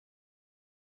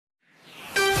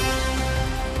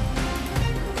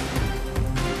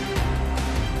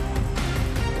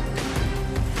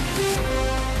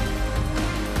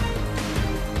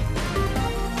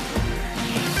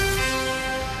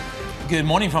Good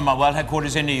morning from our world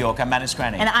headquarters in New York. I'm Manus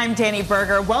Granny. And I'm Danny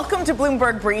Berger. Welcome to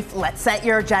Bloomberg Brief. Let's set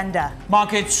your agenda.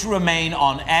 Markets remain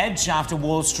on edge after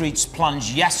Wall Street's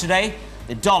plunge yesterday.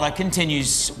 The dollar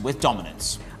continues with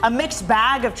dominance. A mixed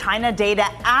bag of China data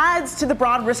adds to the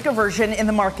broad risk aversion in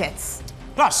the markets.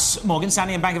 Plus, Morgan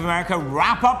Stanley and Bank of America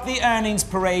wrap up the earnings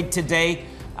parade today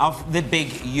of the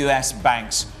big U.S.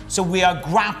 banks. So we are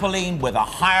grappling with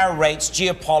higher rates,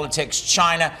 geopolitics,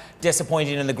 China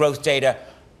disappointing in the growth data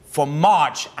for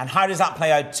March. And how does that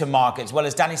play out to markets? Well,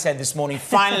 as Danny said this morning,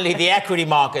 finally the equity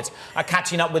markets are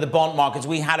catching up with the bond markets.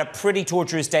 We had a pretty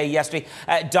torturous day yesterday,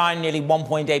 down nearly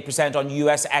 1.8% on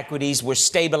US equities. We're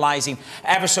stabilizing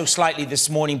ever so slightly this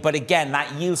morning. But again,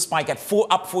 that yield spike at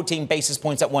up 14 basis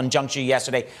points at one juncture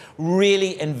yesterday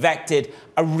really infected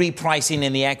a repricing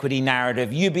in the equity narrative.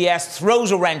 UBS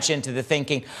throws a wrench into the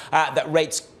thinking that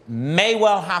rates may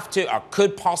well have to, or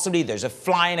could possibly. There's a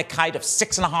fly in a kite of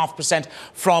 6.5%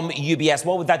 from UBS.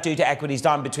 What would that do to equities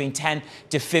down between 10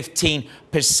 to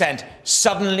 15%?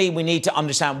 Suddenly, we need to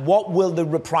understand what will the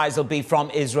reprisal be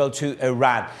from Israel to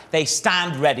Iran. They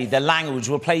stand ready. The language,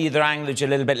 we'll play you the language a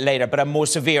little bit later, but a more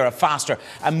severe, a faster,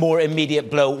 a more immediate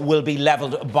blow will be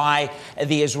leveled by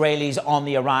the Israelis on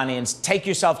the Iranians. Take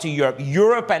yourself to Europe.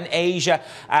 Europe and Asia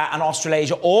and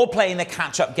Australasia all playing the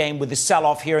catch-up game with the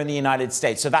sell-off here in the United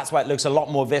States. So that's why it looks a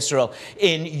lot more visceral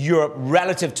in Europe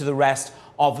relative to the rest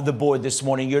of the board this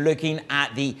morning. You're looking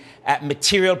at the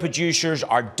material producers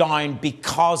are down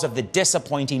because of the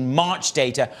disappointing March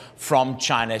data from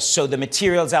China. So the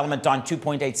materials element down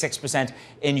 2.86%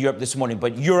 in Europe this morning.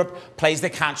 But Europe plays the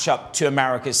catch-up to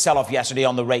America's sell-off yesterday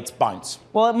on the rates bounce.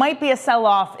 Well, it might be a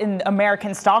sell-off in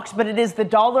American stocks, but it is the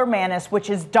dollar, Manus, which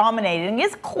is dominating,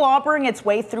 is clobbering its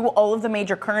way through all of the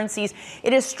major currencies.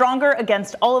 It is stronger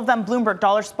against all of them. Bloomberg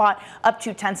dollar spot up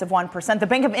 0.2%. The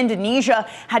Bank of Indonesia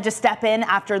had to step in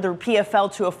after the rupiah fell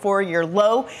to a 4-year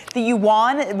low. The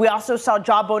yuan, we also saw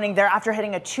job owning there after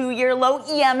hitting a 2-year low.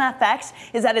 EMFX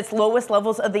is at its lowest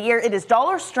levels of the year. It is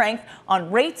dollar strength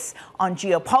on rates, on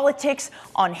geopolitics,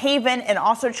 on haven, and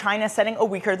also China setting a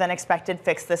weaker than expected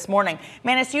fix this morning.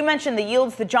 Manus, you mentioned the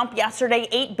yields, the jump yesterday,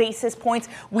 8 basis points.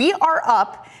 We are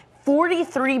up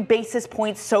 43 basis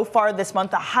points so far this month,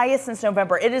 the highest since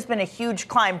November. It has been a huge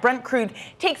climb. Brent crude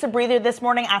takes a breather this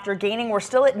morning after gaining. We're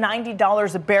still at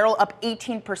 $90 a barrel, up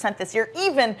 18% this year,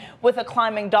 even with a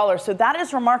climbing dollar. So that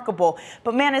is remarkable.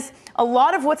 But Manus, a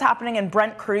lot of what's happening in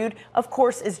Brent crude, of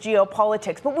course, is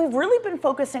geopolitics. But we've really been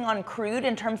focusing on crude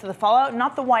in terms of the fallout,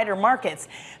 not the wider markets.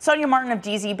 Sonja Marten of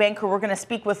DZ Bank, who we're going to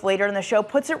speak with later in the show,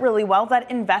 puts it really well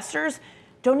that investors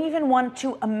don't even want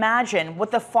to imagine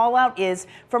what the fallout is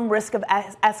from risk of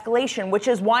escalation, which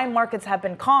is why markets have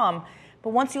been calm. But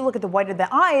once you look at the white of the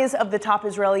eyes of the top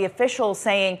Israeli officials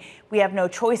saying we have no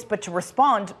choice but to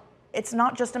respond, it's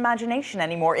not just imagination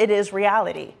anymore. It is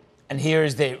reality. And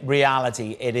here's the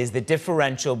reality. It is the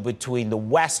differential between the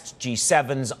West,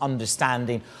 G7's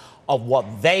understanding of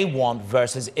what they want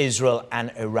versus Israel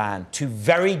and Iran. Two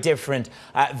very different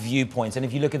viewpoints. And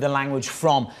if you look at the language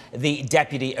from the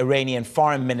deputy Iranian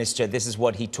foreign minister, this is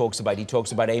what he talks about. He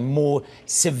talks about a more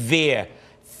severe,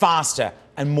 faster,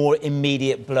 and more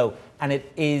immediate blow. And it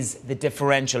is the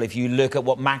differential. If you look at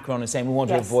what Macron is saying, we want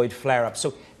to avoid flare-ups.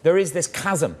 So there is this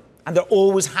chasm, and there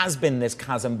always has been this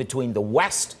chasm between the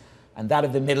West and that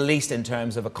of the Middle East in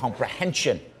terms of a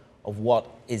comprehension of what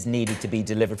is needed to be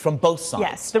delivered from both sides.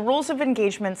 Yes, the rules of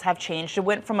engagements have changed. It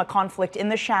went from a conflict in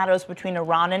the shadows between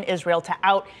Iran and Israel to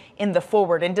out in the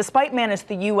forward. And despite, Manus,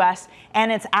 the U.S.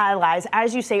 and its allies,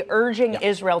 as you say, urging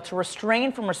Israel to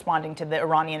refrain from responding to the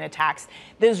Iranian attacks,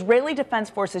 the Israeli Defense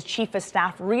Forces Chief of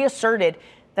Staff reasserted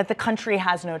that the country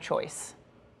has no choice.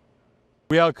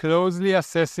 We are closely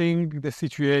assessing the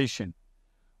situation.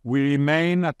 We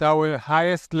remain at our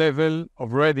highest level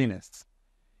of readiness.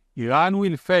 Iran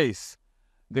will face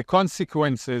the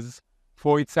consequences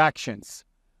for its actions.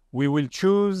 We will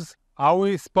choose our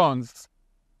response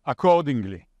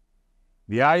accordingly.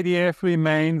 The IDF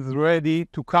remains ready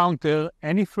to counter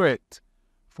any threat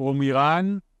from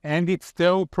Iran and its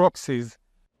terror proxies.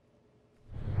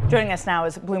 Joining us now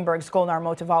is Bloomberg's Golnar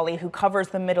Motivali, who covers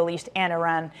the Middle East and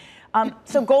Iran.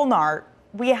 So Golnar,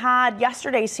 we had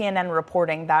yesterday CNN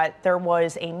reporting that there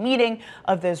was a meeting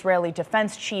of the Israeli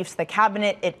defense chiefs, the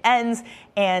cabinet. It ends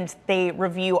and they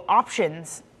review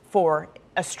options for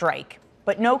a strike,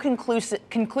 but no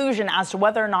conclusion as to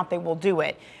whether or not they will do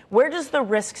it. Where does the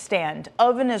risk stand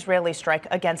of an Israeli strike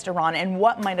against Iran, and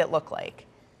what might it look like?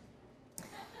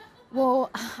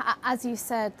 Well, as you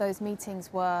said, those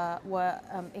meetings were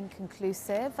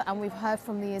inconclusive, and we've heard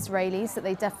from the Israelis that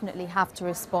they definitely have to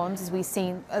respond,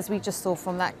 as we just saw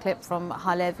from that clip from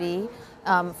Halevi,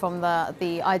 from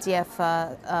the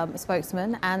IDF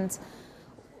spokesman. And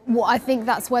what I think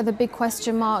that's where the big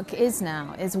question mark is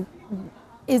now: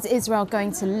 is Israel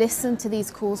going to listen to these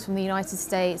calls from the United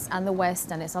States and the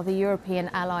West and its other European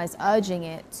allies urging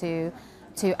it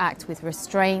to act with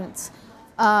restraint?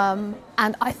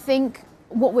 And I think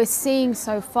what we're seeing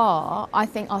so far,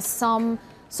 are some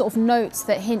sort of notes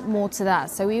that hint more to that.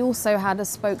 So we also had a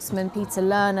spokesman, Peter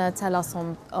Lerner, tell us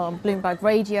on Bloomberg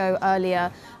Radio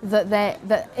earlier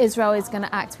that Israel is going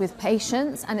to act with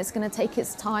patience and it's going to take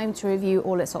its time to review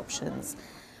all its options.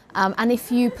 And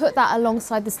if you put that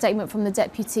alongside the statement from the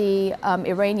deputy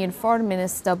Iranian foreign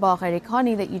minister, Bagher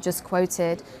Khani, that you just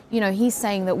quoted, he's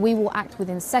saying that we will act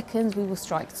within seconds, we will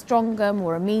strike stronger,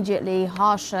 more immediately,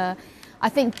 harsher. I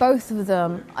think both of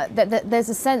them, there's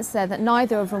a sense there that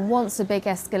neither of them wants a big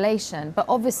escalation, but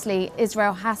obviously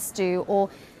Israel has to, or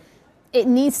it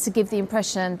needs to give the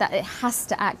impression that it has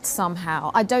to act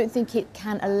somehow. I don't think it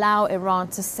can allow Iran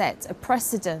to set a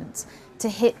precedent to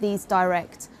hit these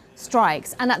direct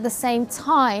strikes. And at the same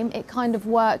time, it kind of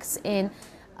works in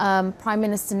Prime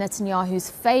Minister Netanyahu's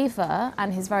favor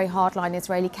and his very hardline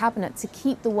Israeli cabinet to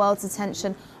keep the world's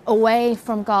attention away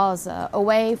from Gaza,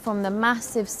 away from the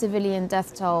massive civilian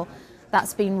death toll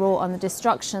that's been wrought on, the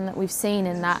destruction that we've seen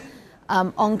in that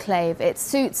enclave. It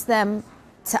suits them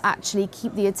to actually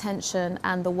keep the attention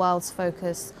and the world's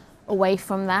focus away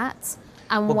from that.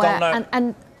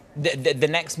 And the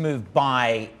next move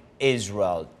by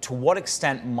Israel, to what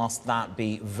extent must that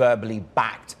be verbally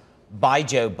backed by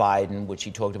Joe Biden, which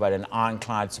he talked about an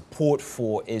ironclad support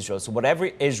for Israel? So whatever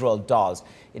Israel does,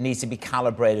 it needs to be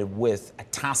calibrated with a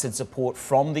tacit support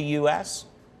from the US?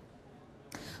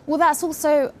 Well, that's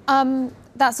also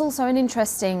an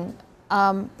interesting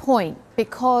point,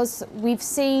 because we've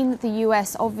seen the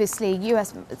US, obviously,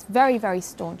 US is a very, very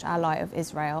staunch ally of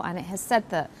Israel, and it has said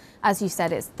that, as you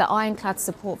said, it's the ironclad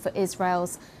support for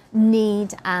Israel's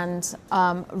need and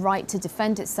right to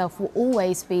defend itself will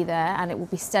always be there, and it will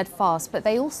be steadfast. But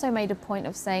they also made a point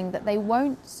of saying that they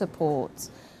won't support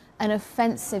an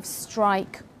offensive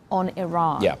strike on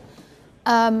Iran. Yeah.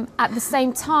 At the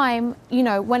same time,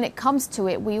 when it comes to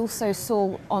it, we also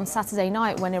saw on Saturday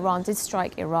night, when Iran did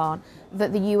strike Iran,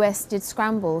 that the US did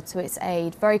scramble to its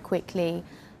aid very quickly.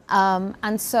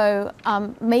 And so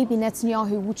maybe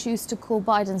Netanyahu will choose to call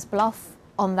Biden's bluff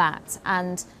on that,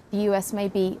 and the US may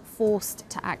be forced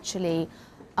to actually,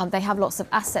 they have lots of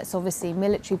assets, obviously,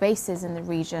 military bases in the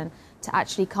region, to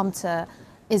actually come to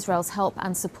Israel's help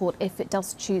and support if it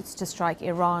does choose to strike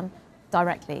Iran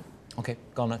directly. Okay,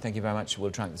 Golnar, thank you very much.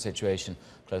 We'll track the situation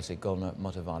closely. Golnar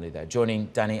Motovali there. Joining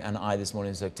Danny and I this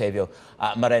morning is Octavio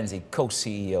Marenzi,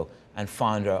 co-CEO and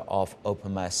founder of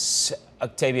Opimas.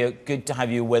 Octavio, good to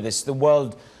have you with us. The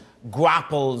world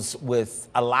grapples with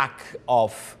a lack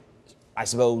of, I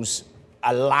suppose,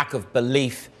 a lack of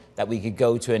belief that we could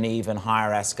go to an even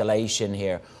higher escalation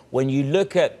here. When you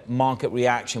look at market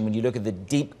reaction, when you look at the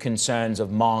deep concerns of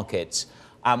markets,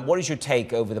 what is your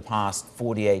take over the past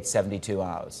 48, 72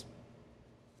 hours?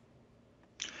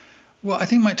 Well, I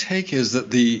think my take is that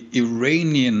the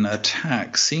Iranian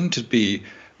attack seemed to be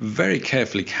very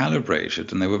carefully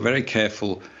calibrated, and they were very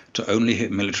careful to only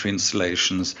hit military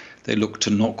installations. They looked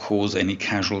to not cause any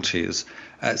casualties.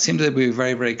 It seemed they were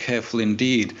very, very careful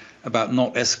indeed about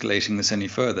not escalating this any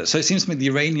further. So it seems to me the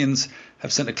Iranians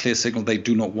have sent a clear signal they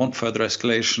do not want further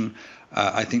escalation.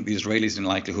 I think the Israelis in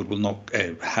likelihood will not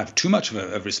have too much of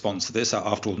a response to this.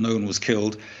 After all, no one was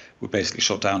killed. We basically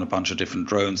shot down a bunch of different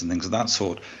drones and things of that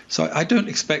sort. So I don't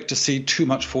expect to see too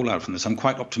much fallout from this. I'm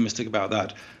quite optimistic about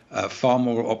that, far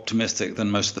more optimistic than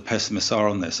most of the pessimists are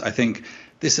on this. I think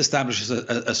this establishes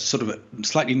a sort of a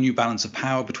slightly new balance of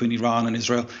power between Iran and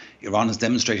Israel. Iran has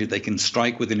demonstrated they can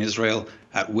strike within Israel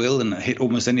at will and hit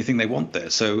almost anything they want there.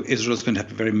 So Israel's going to have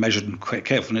to be very measured and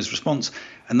careful in its response.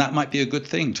 And that might be a good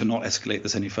thing, to not escalate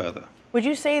this any further. Would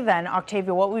you say then,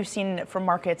 Octavio, what we've seen from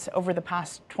markets over the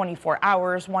past 24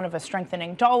 hours, one of a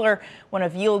strengthening dollar, one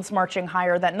of yields marching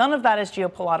higher, that none of that is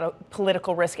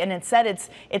geopolitical risk, and instead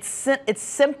it's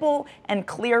simple and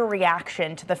clear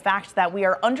reaction to the fact that we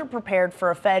are underprepared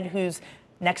for a Fed whose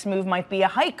next move might be a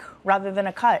hike rather than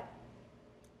a cut?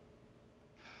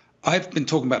 I've been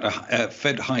talking about a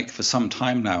Fed hike for some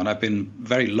time now, and I've been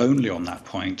very lonely on that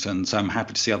point. And so I'm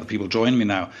happy to see other people join me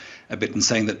now a bit in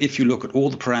saying that if you look at all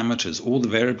the parameters, all the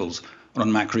variables on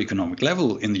a macroeconomic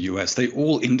level in the US, they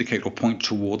all indicate or point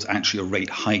towards actually a rate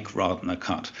hike rather than a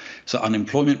cut. So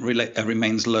unemployment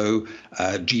remains low,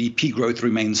 GDP growth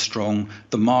remains strong,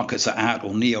 the markets are at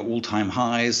or near all-time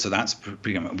highs, so that's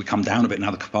we come down a bit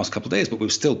now the past couple of days, but we're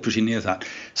still pretty near that.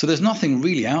 So there's nothing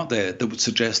really out there that would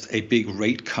suggest a big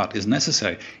rate cut is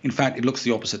necessary. In fact, it looks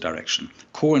the opposite direction.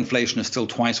 Core inflation is still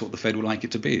twice what the Fed would like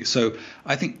it to be. So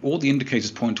I think all the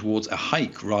indicators point towards a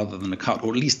hike rather than a cut,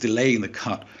 or at least delaying the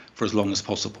cut for as long as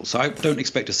possible. So I don't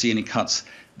expect to see any cuts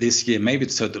this year. Maybe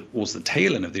it's towards the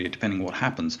tail end of the year, depending on what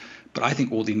happens. But I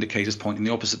think all the indicators point in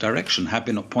the opposite direction, have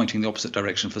been pointing in the opposite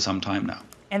direction for some time now.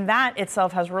 And that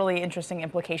itself has really interesting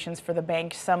implications for the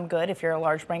bank. Some good if you're a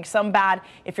large bank, some bad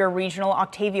if you're regional.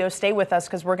 Octavio, stay with us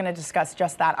because we're going to discuss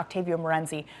just that. Octavio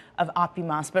Marenzi of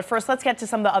Opimas. But first, let's get to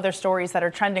some of the other stories that are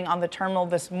trending on the terminal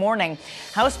this morning.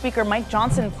 House Speaker Mike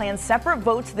Johnson plans separate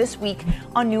votes this week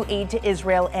on new aid to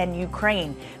Israel and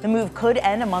Ukraine. The move could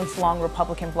end a months-long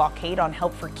Republican blockade on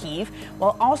help for Kyiv,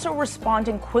 while also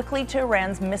responding quickly to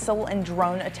Iran's missile and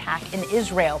drone attack in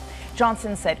Israel.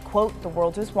 Johnson said, quote, "The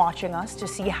world is watching us to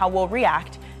see how we'll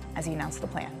react," as he announced the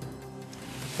plan.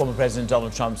 Former President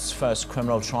Donald Trump's first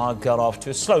criminal trial got off to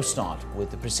a slow start,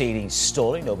 with the proceedings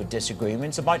stalling over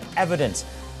disagreements about evidence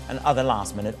and other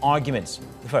last-minute arguments.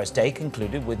 The first day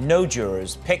concluded with no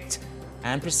jurors picked,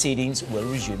 and proceedings will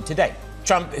resume today.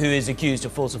 Trump, who is accused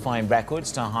of falsifying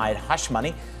records to hide hush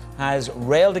money, has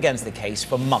railed against the case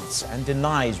for months and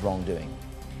denies wrongdoing.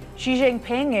 Xi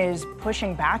Jinping is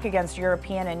pushing back against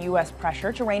European and U.S.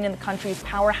 pressure to rein in the country's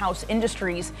powerhouse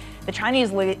industries. The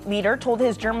Chinese leader told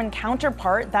his German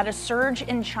counterpart that a surge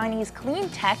in Chinese clean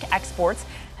tech exports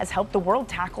has helped the world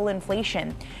tackle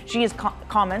inflation. Xi's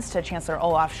comments to Chancellor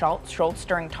Olaf Scholz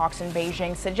during talks in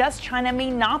Beijing suggest China may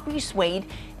not be swayed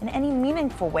in any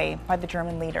meaningful way by the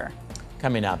German leader.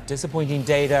 Coming up, disappointing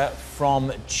data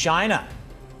from China.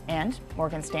 And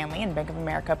Morgan Stanley and Bank of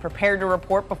America prepared to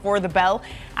report before the bell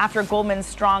after Goldman's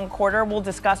strong quarter. We'll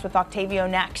discuss with Octavio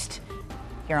next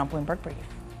here on Bloomberg Brief.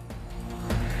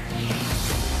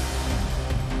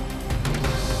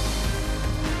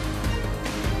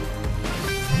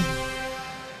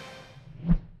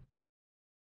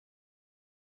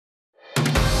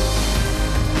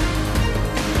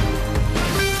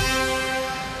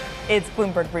 It's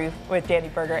Bloomberg Brief with Danny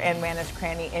Berger and Manus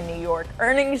Cranny in New York.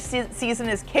 Earnings season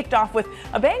is kicked off with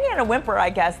a bang and a whimper, I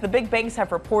guess. The big banks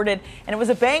have reported, and it was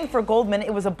a bang for Goldman.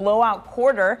 It was a blowout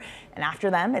quarter. And after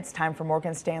them, it's time for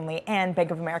Morgan Stanley and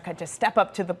Bank of America to step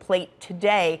up to the plate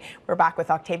today. We're back with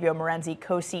Octavio Marenzi,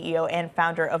 co-CEO and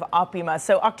founder of Opima.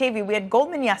 So, Octavio, we had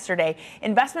Goldman yesterday.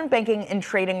 Investment banking and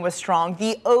trading was strong.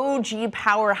 The OG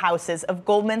powerhouses of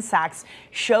Goldman Sachs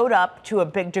showed up to a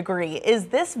big degree. Is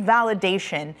this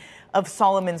validation of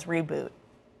Solomon's reboot?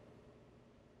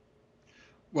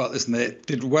 Well, listen, they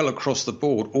did well across the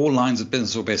board. All lines of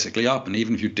business were basically up, and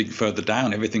even if you dig further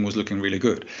down, everything was looking really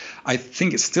good. I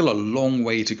think it's still a long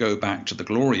way to go back to the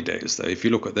glory days, though. If you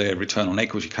look at their return on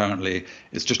equity currently,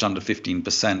 it's just under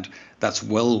 15%. That's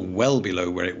well below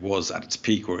where it was at its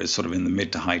peak, or it's sort of in the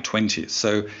mid to high 20s.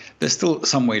 So there's still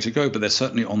some way to go, but they're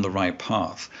certainly on the right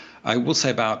path. I will say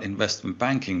about investment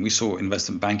banking, we saw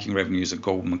investment banking revenues at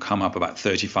Goldman come up about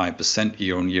 35%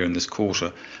 year on year in this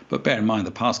quarter. But bear in mind,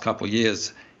 the past couple of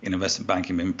years in investment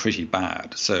banking have been pretty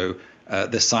bad. So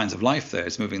there's signs of life there.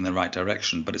 It's moving in the right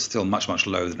direction, but it's still much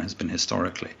lower than it has been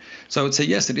historically. So I would say,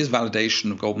 yes, it is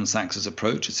validation of Goldman Sachs'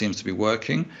 approach. It seems to be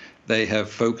working. They have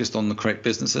focused on the correct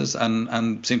businesses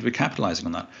and seem to be capitalizing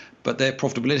on that. But their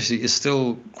profitability is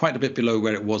still quite a bit below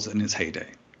where it was in its heyday.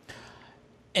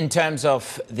 In terms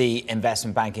of the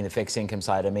investment banking, the fixed income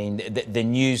side, I mean, the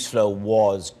news flow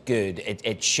was good.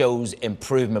 It shows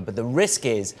improvement. But the risk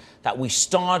is that we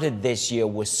started this year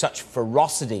with such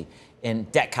ferocity in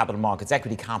debt capital markets,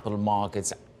 equity capital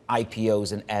markets,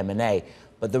 IPOs and M&A.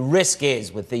 But the risk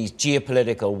is with these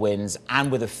geopolitical wins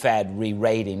and with the Fed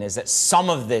re-rating is that some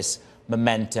of this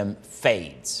momentum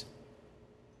fades.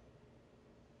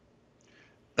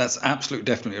 That's absolutely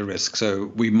definitely a risk. So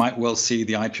we might well see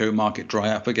the IPO market dry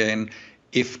up again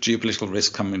if geopolitical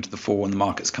risks come into the fore and the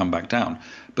markets come back down.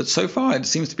 But so far, it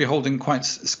seems to be holding quite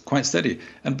steady.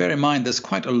 And bear in mind, there's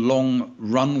quite a long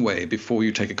runway before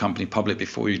you take a company public,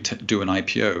 before you do an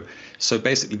IPO. So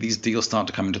basically, these deals start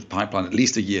to come into the pipeline at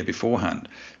least a year beforehand.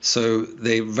 So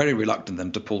they're very reluctant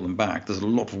then to pull them back. There's a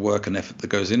lot of work and effort that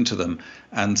goes into them.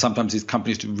 And sometimes these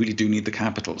companies really do need the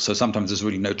capital. So sometimes there's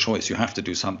really no choice. You have to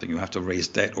do something. You have to raise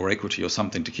debt or equity or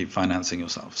something to keep financing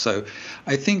yourself. So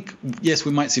I think, yes,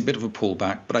 we might see a bit of a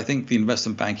pullback, but I think the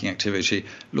investment banking activity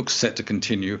looks set to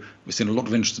continue continue. We've seen a lot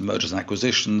of interest in mergers and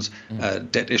acquisitions.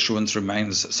 Debt issuance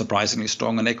remains surprisingly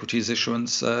strong, and equities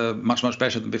issuance much, much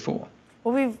better than before.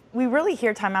 Well, we really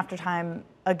hear time after time,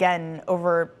 again,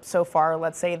 over so far,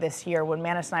 let's say this year, when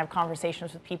Manis and I have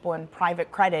conversations with people in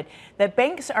private credit, that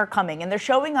banks are coming and they're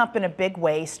showing up in a big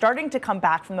way, starting to come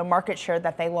back from the market share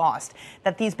that they lost,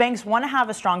 that these banks want to have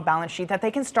a strong balance sheet that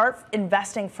they can start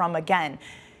investing from again.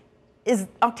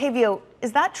 Octavio,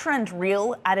 is that trend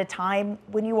real at a time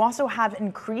when you also have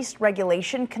increased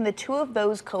regulation? Can the two of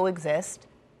those coexist?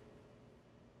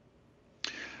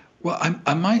 Well,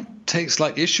 I might take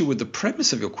slight issue with the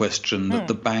premise of your question that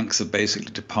the banks have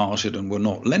basically departed and were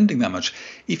not lending that much.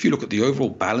 If you look at the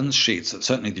overall balance sheets,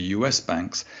 certainly the US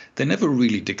banks, they never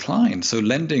really declined. So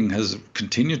lending has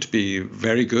continued to be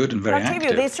very good and very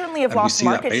active. They certainly have lost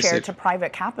market share to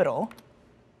private capital.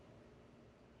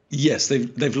 Yes,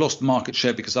 they've lost market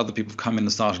share because other people have come in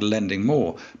and started lending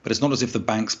more. But it's not as if the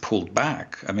banks pulled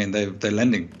back. I mean, they're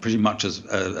lending pretty much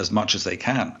as much as they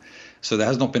can. So there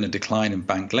has not been a decline in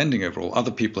bank lending overall.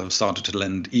 Other people have started to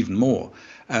lend even more.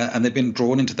 And they've been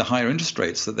drawn into the higher interest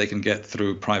rates that they can get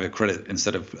through private credit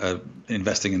instead of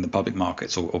investing in the public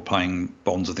markets or buying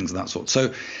bonds or things of that sort.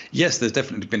 So, yes, there's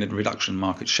definitely been a reduction in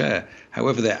market share.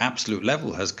 However, their absolute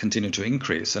level has continued to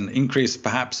increase, and increase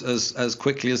perhaps as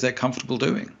quickly as they're comfortable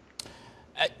doing.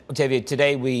 Octavio,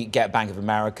 today we get Bank of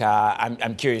America.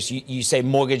 I'm curious, you say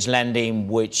mortgage lending,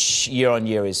 which year on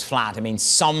year is flat. I mean,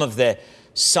 some of the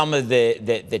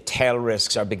tail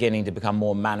risks are beginning to become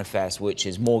more manifest, which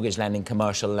is mortgage lending,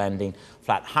 commercial lending,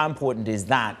 flat. How important is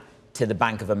that to the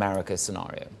Bank of America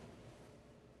scenario?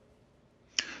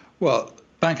 Well,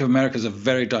 Bank of America is a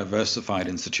very diversified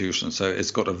institution. So it's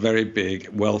got a very big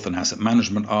wealth and asset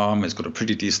management arm. It's got a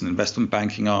pretty decent investment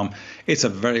banking arm. It's a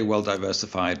very well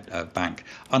diversified bank,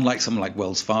 unlike someone like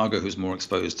Wells Fargo, who's more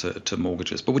exposed to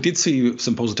mortgages. But we did see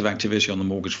some positive activity on the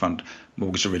mortgage front,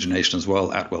 mortgage origination as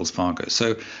well at Wells Fargo.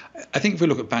 So I think if we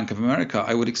look at Bank of America,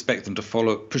 I would expect them to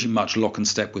follow pretty much lock and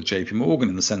step with JP Morgan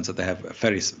in the sense that they have a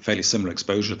fairly similar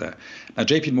exposure there. Now,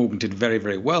 JP Morgan did very,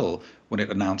 very well when it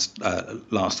announced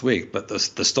last week, but the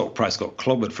stock price got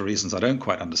clobbered for reasons I don't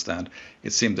quite understand.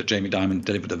 It seemed that Jamie Dimon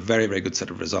delivered a very, very good set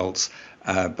of results,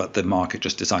 but the market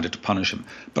just decided to punish him.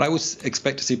 But I would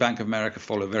expect to see Bank of America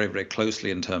follow very, very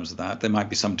closely in terms of that. There might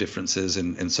be some differences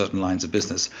in certain lines of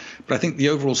business. But I think the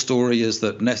overall story is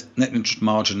that net interest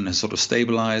margin has sort of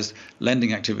stabilized,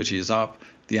 lending activity is up,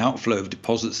 the outflow of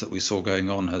deposits that we saw going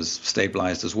on has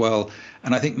stabilized as well.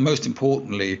 And I think most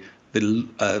importantly,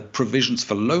 the provisions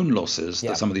for loan losses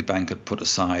that some of the bank had put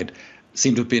aside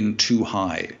seem to have been too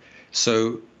high.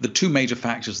 So the two major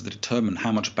factors that determine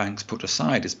how much banks put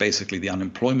aside is basically the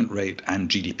unemployment rate and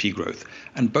GDP growth.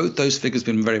 And both those figures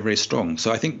have been very, very strong.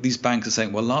 So I think these banks are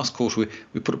saying, well, last quarter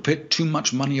we put a bit too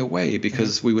much money away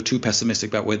because we were too pessimistic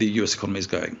about where the US economy is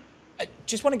going. I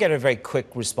just want to get a very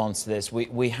quick response to this.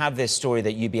 We have this story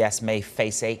that UBS may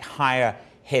face a higher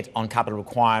hit on capital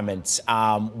requirements.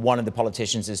 One of the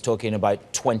politicians is talking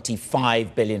about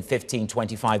 25 billion, 15,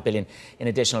 25 billion in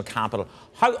additional capital.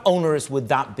 How onerous would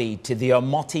that be to the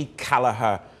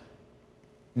Omoty-Callagher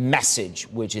message,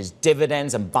 which is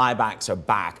dividends and buybacks are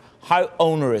back? How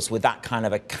onerous would that kind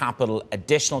of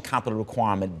additional capital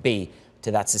requirement be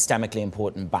to that systemically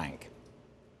important bank?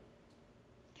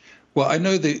 Well, I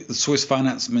know the Swiss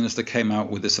finance minister came out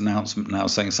with this announcement now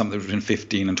saying something between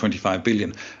 15 and 25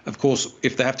 billion. Of course,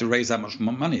 if they have to raise that much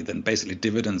money, then basically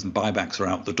dividends and buybacks are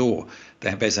out the door.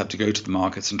 They basically have to go to the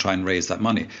markets and try and raise that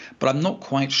money. But I'm not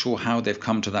quite sure how they've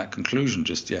come to that conclusion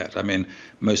just yet. I mean,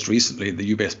 most recently,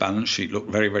 the UBS balance sheet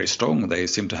looked very, very strong. They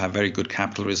seem to have very good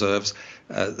capital reserves,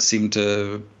 seem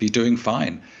to be doing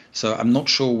fine. So I'm not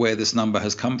sure where this number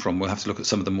has come from. We'll have to look at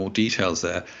some of the more details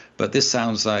there. But this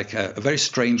sounds like a very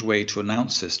strange way to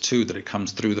announce this, too, that it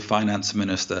comes through the finance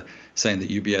minister saying that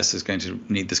UBS is going to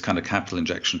need this kind of capital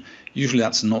injection. Usually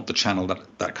that's not the channel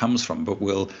that comes from, but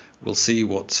we'll see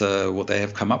what they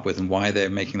have come up with and why they're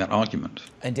making that argument.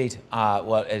 Indeed.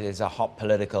 Well, it is a hot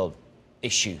political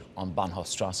issue on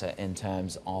Bahnhofstrasse in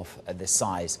terms of the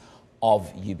size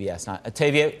of UBS. Now,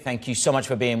 Octavio, thank you so much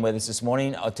for being with us this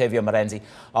morning. Octavio Marenzi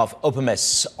of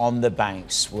Opimas on the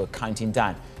banks. We're counting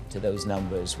down to those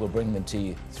numbers. We'll bring them to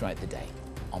you throughout the day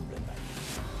on Bloomberg.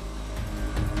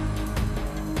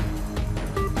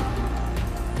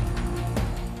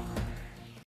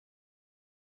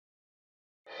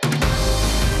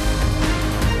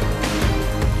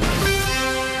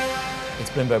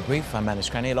 Bloomberg Brief. I'm Manish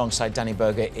Krenny alongside Danny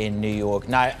Berger in New York.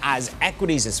 Now, as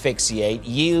equities asphyxiate,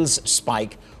 yields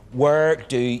spike, where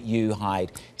do you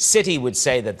hide? Citi would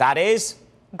say that is...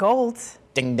 gold.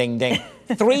 Ding, ding, ding.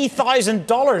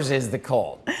 $3,000 is the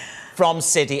call. from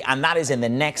Citi, and that is in the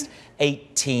next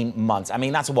 18 months. I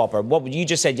mean, that's a whopper. What you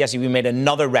just said yesterday, we made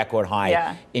another record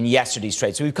high in yesterday's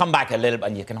trade. So we've come back a little bit,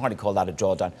 and you can hardly call that a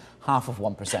drawdown,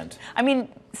 0.5%. I mean,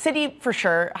 Citi for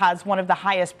sure has one of the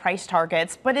highest price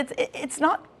targets, but it's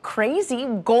not crazy.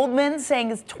 Goldman saying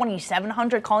it's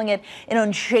 2,700, calling it an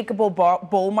unshakable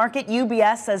bull market.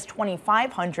 UBS says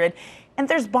 2,500. And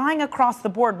there's buying across the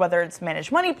board, whether it's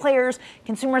managed money players,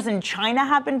 consumers in China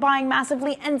have been buying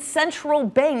massively, and central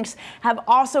banks have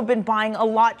also been buying a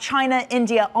lot. China,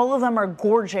 India, all of them are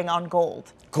gorging on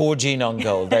gold. Gorging on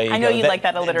gold. There you go. I know you like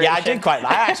that alliteration. Yeah,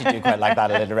 I actually do quite like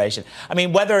that alliteration. I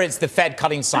mean, whether it's the Fed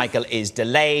cutting cycle is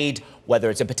delayed, whether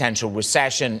it's a potential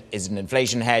recession, is an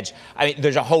inflation hedge. I mean,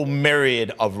 there's a whole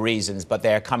myriad of reasons, but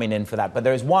they're coming in for that. But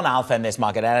there is one alpha in this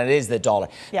market, and it is the dollar.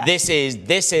 Yeah. This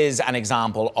is an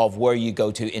example of where you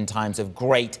go to in times of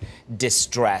great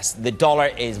distress. The dollar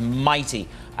is mighty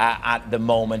at the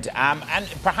moment. And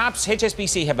perhaps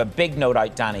HSBC have a big note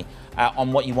out, Danny,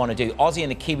 on what you want to do. Aussie and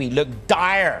the Kiwi look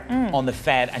dire on the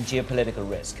Fed and geopolitical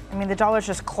risk. I mean, the dollar's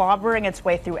just clobbering its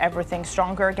way through everything,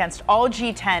 stronger against all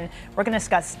G10. We're going to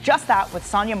discuss just that with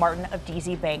Sonja Marten of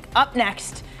DZ Bank. Up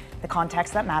next, the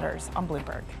context that matters on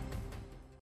Bloomberg.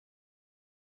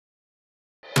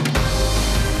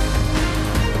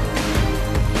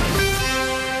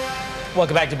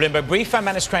 Welcome back to Bloomberg Brief. I'm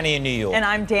Menace Crenny in New York. And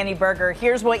I'm Danny Berger.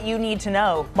 Here's what you need to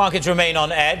know. Markets remain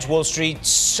on edge. Wall Street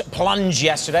plunged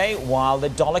yesterday while the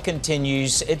dollar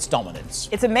continues its dominance.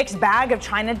 It's a mixed bag of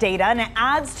China data, and it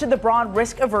adds to the broad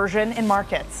risk aversion in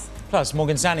markets. Plus,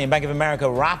 Morgan Stanley and Bank of America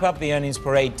wrap up the earnings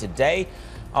parade today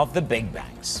of the big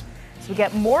banks. So we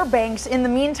get more banks. In the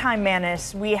meantime,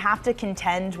 Menace, we have to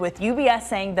contend with UBS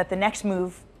saying that the next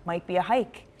move might be a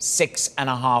hike.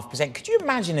 6.5%. Could you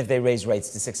imagine if they raised rates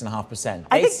to 6.5%?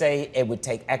 They say it would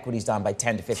take equities down by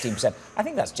 10 to 15%. I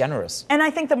think that's generous. And I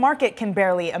think the market can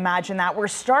barely imagine that. We're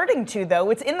starting to,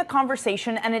 though. It's in the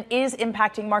conversation, and it is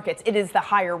impacting markets. It is the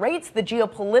higher rates, the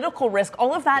geopolitical risk.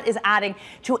 All of that is adding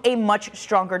to a much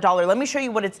stronger dollar. Let me show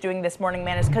you what it's doing this morning,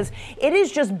 Manis, because it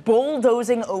is just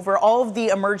bulldozing over all of the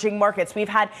emerging markets. We've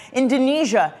had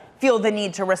Indonesia feel the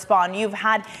need to respond. You've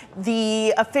had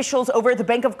the officials over at the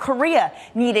Bank of Korea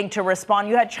needing to respond.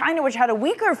 You had China, which had a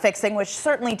weaker fixing, which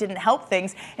certainly didn't help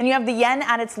things. And you have the yen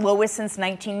at its lowest since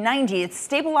 1990. It's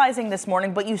stabilizing this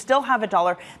morning, but you still have a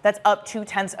dollar that's up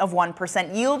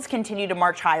 0.2%. Yields continue to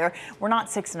march higher. We're not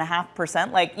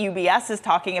 6.5% like UBS is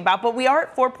talking about, but we are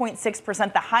at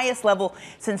 4.6%, the highest level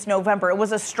since November. It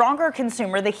was a stronger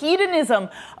consumer, the hedonism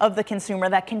of the consumer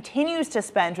that continues to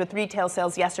spend, with retail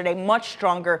sales yesterday much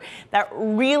stronger. That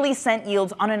really sent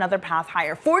yields on another path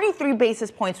higher. 43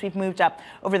 basis points we've moved up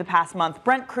over the past month.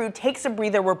 Brent crude takes a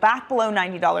breather. We're back below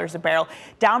 $90 a barrel,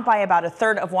 down by about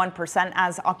 1/3%.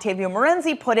 As Octavio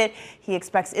Marenzi put it, he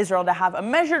expects Israel to have a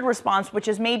measured response, which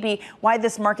is maybe why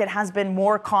this market has been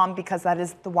more calm, because that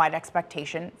is the wide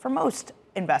expectation for most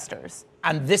investors.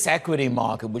 And this equity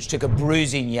market, which took a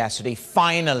bruising yesterday,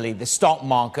 finally the stock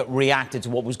market reacted to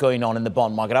what was going on in the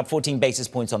bond market, up 14 basis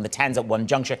points on the 10s at one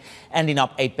juncture, ending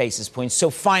up 8 basis points. So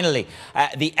finally,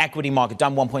 the equity market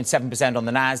down 1.7% on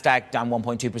the NASDAQ, down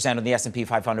 1.2% on the S&P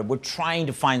 500. We're trying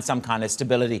to find some kind of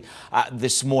stability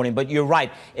this morning. But you're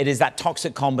right, it is that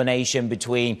toxic combination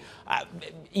between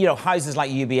houses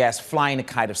like UBS flying a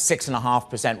kite of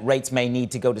 6.5%. Rates may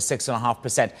need to go to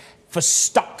 6.5%. For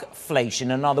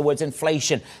stockflation, in other words,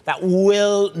 inflation that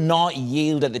will not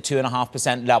yield at the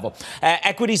 2.5% level.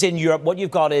 Equities in Europe, what you've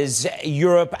got is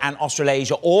Europe and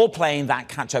Australasia all playing that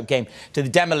catch-up game to the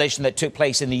demolition that took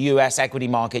place in the US equity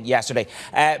market yesterday.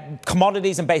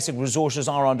 Commodities and basic resources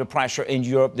are under pressure in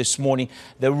Europe this morning.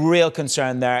 The real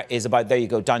concern there is about, there you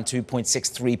go, down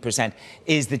 2.63%,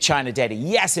 is the China data.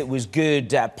 Yes, it was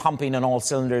good, pumping on all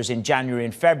cylinders in January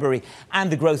and February, and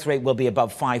the growth rate will be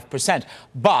above 5%.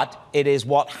 But it is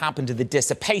what happened to the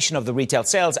dissipation of the retail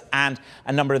sales and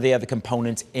a number of the other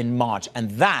components in March.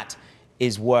 And that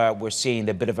is where we're seeing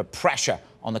a bit of a pressure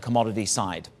on the commodity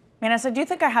side. Manis, I do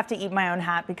think I have to eat my own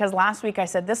hat, because last week I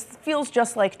said this feels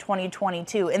just like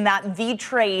 2022 in that the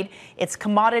trade, it's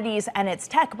commodities and it's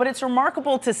tech. But it's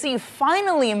remarkable to see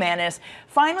finally, Manis,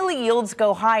 finally yields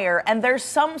go higher and there's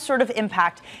some sort of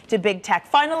impact to big tech.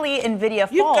 Finally, NVIDIA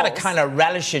falls. You've got a kind of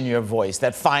relish in your voice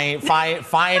that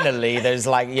finally there's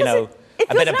like,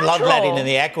 a bit of bloodletting in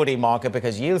the equity market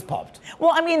because yields popped.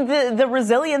 Well, I mean, the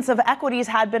resilience of equities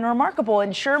had been remarkable.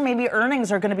 And sure, maybe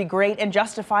earnings are going to be great and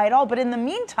justify it all. But in the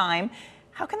meantime,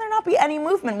 how can there not be any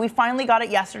movement? We finally got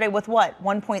it yesterday with what,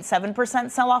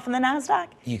 1.7% sell-off in the NASDAQ?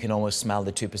 You can almost smell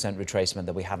the 2% retracement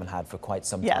that we haven't had for quite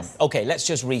some time. Yes. Okay, let's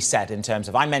just reset in terms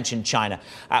of, I mentioned China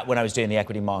when I was doing the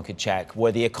equity market check,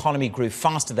 where the economy grew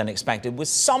faster than expected with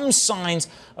some signs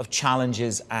of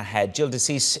challenges ahead. Jill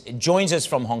DeCease joins us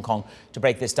from Hong Kong to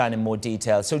break this down in more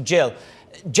detail. So Jill,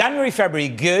 January, February,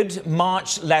 good.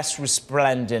 March, less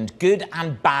resplendent. Good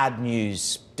and bad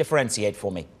news. Differentiate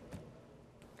for me.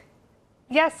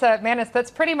 Yes, Manus, that's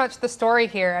pretty much the story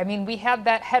here. I mean, we had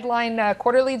that headline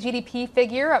quarterly GDP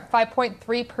figure up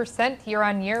 5.3% year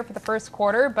on year for the first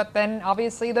quarter, but then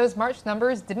obviously those March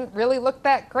numbers didn't really look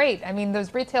that great. I mean,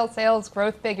 those retail sales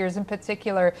growth figures in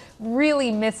particular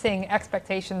really missing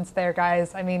expectations there,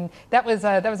 guys. I mean, that was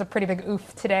a pretty big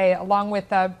oof today, along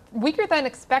with weaker than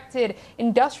expected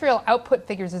industrial output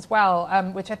figures as well,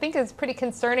 which I think is pretty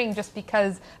concerning just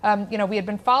because, we had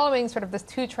been following sort of this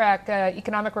two-track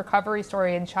economic recovery story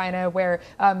in China, where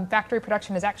factory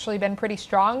production has actually been pretty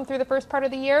strong through the first part of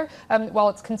the year, while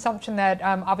it's consumption that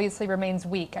obviously remains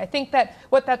weak. I think that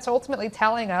what that's ultimately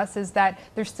telling us is that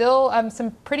there's still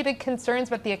some pretty big concerns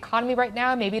about the economy right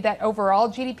now. Maybe that overall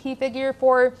GDP figure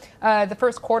for the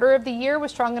first quarter of the year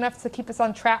was strong enough to keep us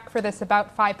on track for this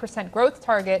about 5% growth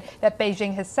target that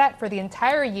Beijing has set for the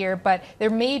entire year, but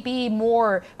there may be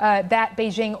more that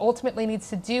Beijing ultimately needs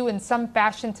to do in some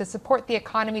fashion to support the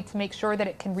economy to make sure that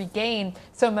it can regain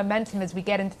some momentum as we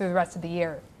get into the rest of the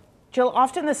year. Jill,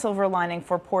 often the silver lining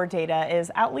for poor data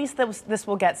is at least this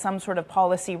will get some sort of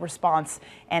policy response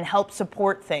and help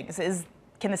support things.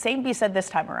 Can the same be said this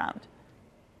time around?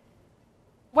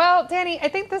 Well, Danny, I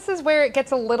think this is where it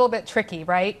gets a little bit tricky,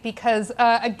 right? Because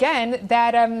again,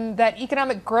 that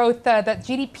economic growth, that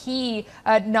GDP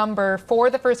number for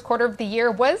the first quarter of the year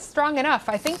was strong enough.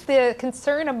 I think the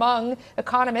concern among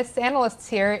economists, analysts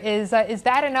here is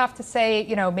that enough to say,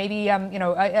 maybe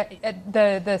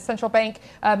the central bank,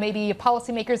 maybe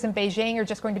policymakers in Beijing are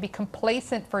just going to be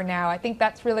complacent for now. I think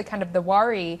that's really kind of the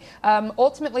worry.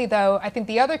 Ultimately, though, I think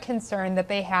the other concern that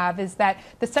they have is that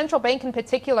the central bank, in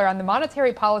particular, on the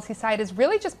monetary policy side, is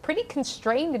really just pretty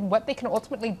constrained in what they can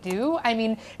ultimately do. I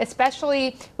mean,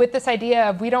 especially with this idea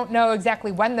of we don't know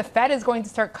exactly when the Fed is going to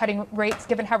start cutting rates,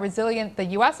 given how resilient the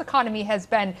U.S. economy has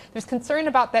been. There's concern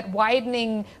about that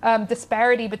widening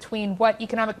disparity between what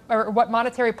economic or what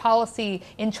monetary policy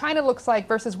in China looks like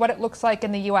versus what it looks like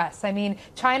in the U.S. I mean,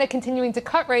 China continuing to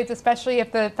cut rates, especially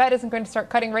if the Fed isn't going to start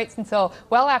cutting rates until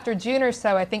well after June or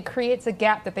so, I think creates a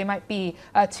gap that they might be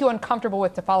too uncomfortable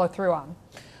with to follow through on.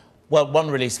 Well,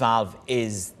 one release valve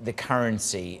is the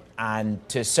currency. And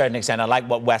to a certain extent, I like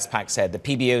what Westpac said. The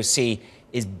PBOC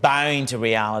is bowing to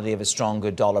reality of a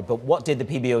stronger dollar. But what did the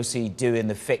PBOC do in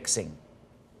the fixing?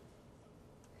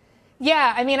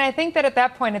 Yeah, I mean, I think that at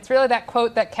that point, it's really that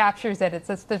quote that captures it. It's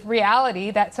just the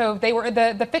reality that so they were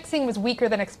the fixing was weaker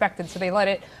than expected. So they let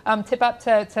it tip up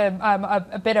to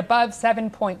a bit above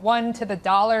 7.1 to the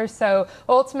dollar. So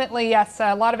ultimately, yes,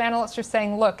 a lot of analysts are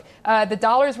saying, look, the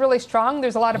dollar is really strong.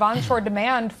 There's a lot of onshore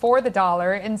demand for the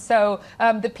dollar. And so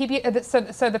the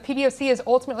PBOC is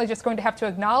ultimately just going to have to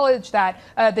acknowledge that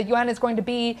the yuan is going to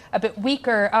be a bit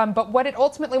weaker. But what it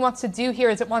ultimately wants to do here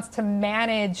is it wants to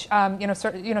manage,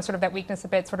 sort of that weakness a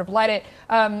bit, sort of let it,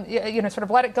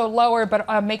 let it go lower,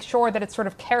 but make sure that it's sort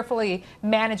of carefully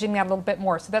managing that a little bit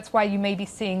more. So that's why you may be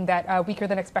seeing that weaker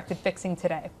than expected fixing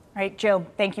today. All right, Jill,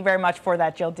 thank you very much for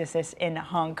that. Jill DeCease in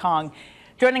Hong Kong.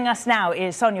 Joining us now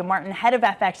is Sonja Marten, head of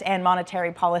FX and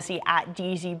monetary policy at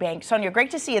DZ Bank. Sonja, great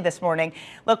to see you this morning.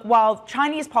 Look, while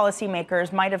Chinese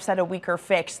policymakers might have said a weaker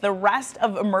fix, the rest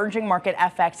of emerging market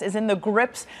FX is in the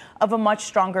grips of a much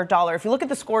stronger dollar. If you look at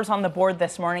the scores on the board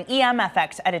this morning,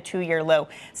 EMFX at a 2-year low.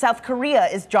 South Korea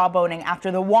is jawboning after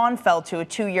the won fell to a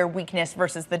 2-year weakness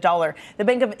versus the dollar. The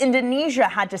Bank of Indonesia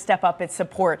had to step up its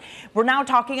support. We're now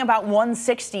talking about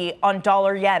 160 on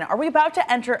dollar yen. Are we about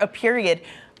to enter a period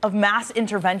of mass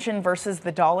intervention versus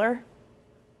the dollar?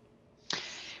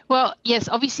 Well, yes,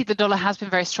 obviously the dollar has been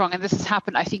very strong, and this has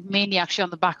happened, I think, mainly actually on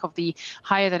the back of the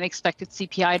higher than expected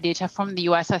CPI data from the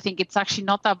US. I think it's actually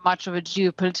not that much of a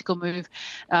geopolitical move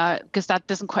because that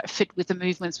doesn't quite fit with the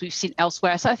movements we've seen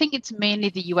elsewhere. So I think it's mainly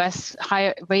the US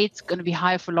higher rates going to be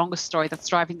higher for longer story that's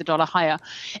driving the dollar higher.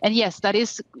 And yes, that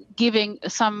is giving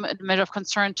some measure of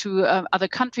concern to other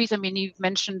countries. I mean, you've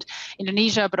mentioned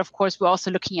Indonesia, but of course, we're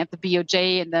also looking at the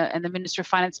BOJ and the Ministry of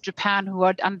Finance in Japan, who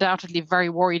are undoubtedly very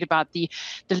worried about the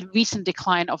the recent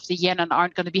decline of the yen and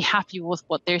aren't going to be happy with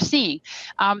what they're seeing.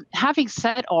 Having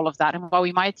said all of that, and while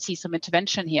we might see some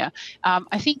intervention here,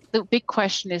 I think the big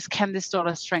question is, can this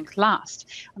dollar strength last?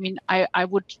 I mean, I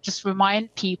would just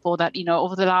remind people that,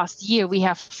 over the last year, we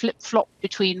have flip-flopped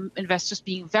between investors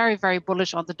being very, very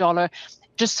bullish on the dollar,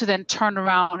 just to then turn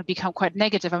around and become quite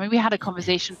negative. I mean, we had a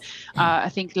conversation, I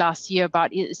think, last year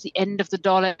about it's the end of the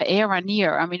dollar era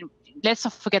near. I mean, let's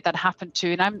not forget that happened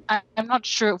too. And I'm not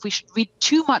sure if we should read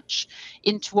too much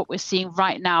into what we're seeing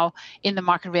right now in the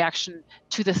market reaction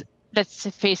to the, let's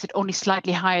face it, only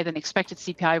slightly higher than expected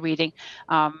CPI reading,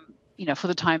 for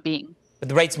the time being. But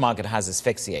the rates market has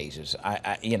asphyxiated.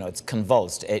 It's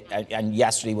convulsed. And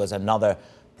yesterday was another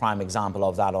prime example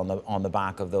of that on the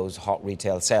back of those hot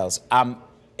retail sales.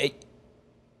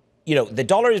 The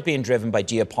dollar is being driven by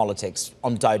geopolitics,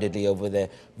 undoubtedly, over the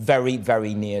very,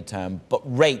 very near term. But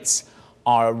rates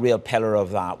are a real pillar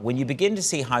of that. When you begin to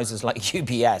see houses like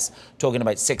UBS talking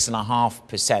about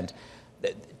 6.5%,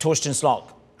 Torsten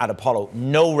Slok at Apollo,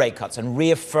 no rate cuts, and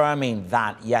reaffirming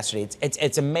that yesterday.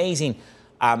 It's amazing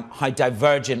how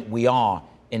divergent we are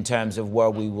in terms of where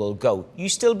we will go. You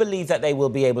still believe that they will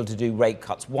be able to do rate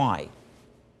cuts? Why?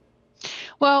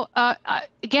 Well,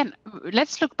 again,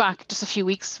 let's look back just a few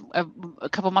weeks, a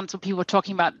couple of months when people were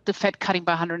talking about the Fed cutting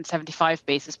by 175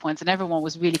 basis points, and everyone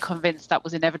was really convinced that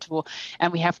was inevitable,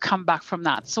 and we have come back from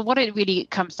that. So what it really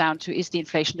comes down to is the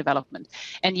inflation development.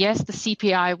 And yes, the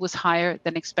CPI was higher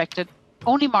than expected.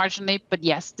 Only marginally, but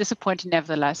yes, disappointing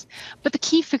nevertheless. But the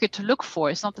key figure to look for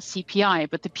is not the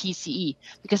CPI, but the PCE,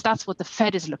 because that's what the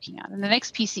Fed is looking at. And the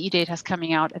next PCE data is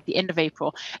coming out at the end of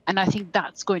April, and I think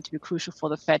that's going to be crucial for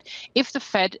the Fed. If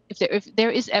there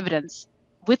is evidence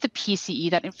with the PCE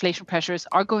that inflation pressures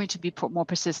are going to be more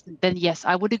persistent, then yes,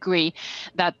 I would agree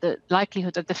that the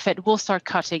likelihood that the Fed will start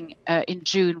cutting in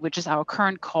June, which is our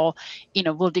current call,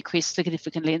 will decrease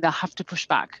significantly, and they'll have to push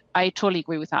back. I totally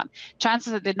agree with that.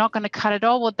 Chances that they're not going to cut at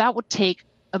all, well, that would take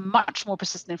a much more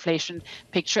persistent inflation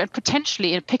picture and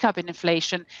potentially a pickup in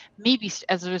inflation, maybe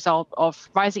as a result of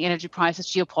rising energy prices,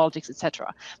 geopolitics,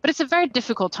 etc. But it's a very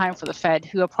difficult time for the Fed,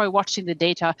 who are probably watching the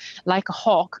data like a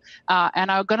hawk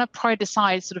and are going to probably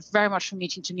decide sort of very much from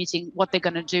meeting to meeting what they're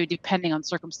going to do depending on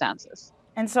circumstances.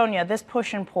 And Sonja, this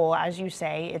push and pull, as you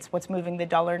say, it's what's moving the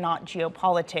dollar, not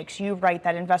geopolitics. You write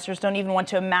that investors don't even want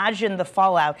to imagine the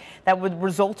fallout that would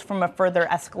result from a further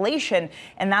escalation.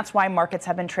 And that's why markets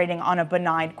have been trading on a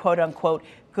benign, quote unquote,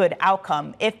 good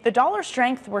outcome. If the dollar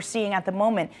strength we're seeing at the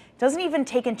moment doesn't even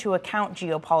take into account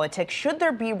geopolitics, should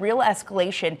there be real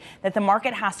escalation that the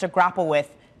market has to grapple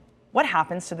with, what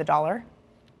happens to the dollar?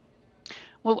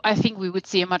 Well, I think we would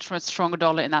see a much more stronger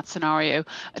dollar in that scenario,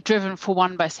 driven for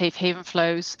one by safe haven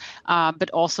flows,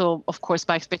 but also, of course,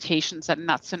 by expectations that in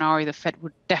that scenario, the Fed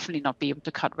would definitely not be able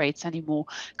to cut rates anymore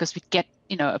because we'd get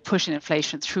a push in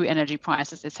inflation through energy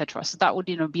prices, etc. So that would,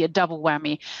 be a double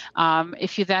whammy.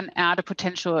 If you then add a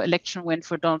potential election win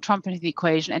for Donald Trump into the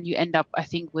equation, and you end up, I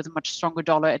think, with a much stronger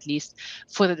dollar, at least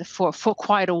for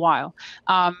quite a while.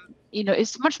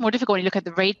 It's much more difficult when you look at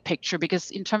the rate picture,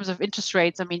 because in terms of interest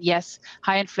rates, I mean, yes,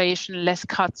 high inflation, less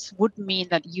cuts would mean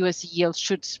that US yields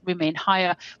should remain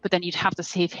higher, but then you'd have the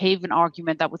safe haven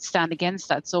argument that would stand against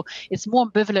that. So it's more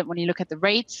ambivalent when you look at the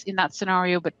rates in that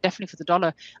scenario, but definitely for the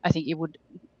dollar, I think it would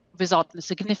result in a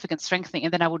significant strengthening.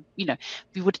 And then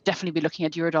we would definitely be looking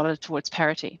at euro dollar towards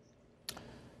parity.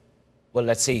 Well,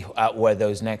 let's see where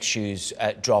those next shoes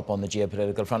drop on the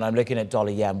geopolitical front. I'm looking at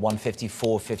dollar yen,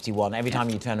 154.51. Every time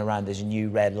you turn around, there's a new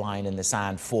red line in the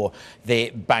sand for the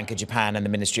Bank of Japan and the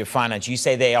Ministry of Finance. You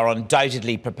say they are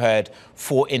undoubtedly prepared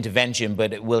for intervention,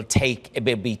 but it will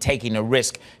be taking a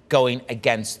risk going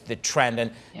against the trend.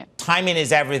 And timing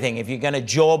is everything. If you're going to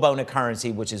jawbone a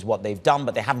currency, which is what they've done,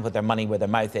 but they haven't put their money where their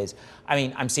mouth is. I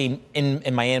mean, I'm seeing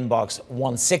in my inbox,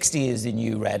 160 is the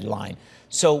new red line.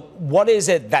 So what is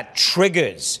it that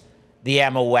triggers the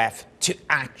MOF to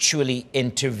actually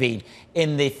intervene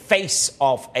in the face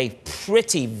of a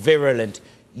pretty virulent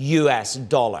US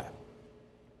dollar?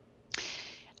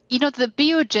 The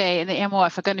BOJ and the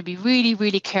MOF are going to be really,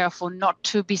 really careful not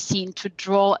to be seen to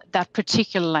draw that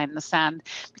particular line in the sand,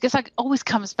 because that always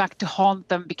comes back to haunt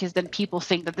them, because then people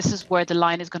think that this is where the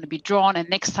line is going to be drawn, and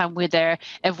next time we're there,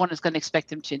 everyone is going to expect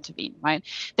them to intervene, right?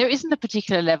 There isn't a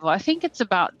particular level. I think it's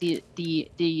about the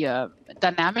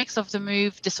dynamics of the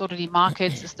move. Disorderly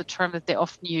markets is the term that they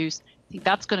often use. I think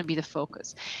that's going to be the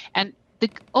focus. And the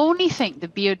only thing the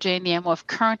BOJ and the MOF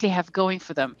currently have going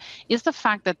for them is the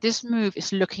fact that this move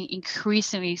is looking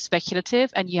increasingly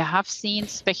speculative, and you have seen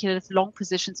speculative long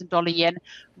positions in dollar yen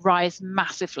rise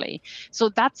massively. So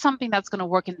that's something that's going to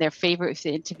work in their favor if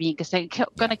they intervene, because they're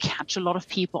going to catch a lot of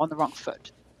people on the wrong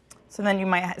foot. So then you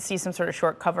might see some sort of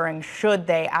short covering should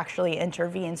they actually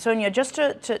intervene. Sonja,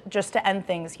 just to end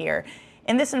things here,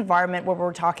 in this environment where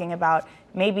we're talking about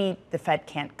maybe the Fed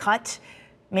can't cut,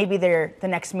 maybe the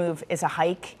next move is a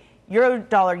hike, euro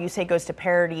dollar, you say, goes to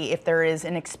parity if there is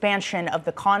an expansion of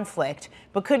the conflict.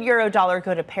 But could euro dollar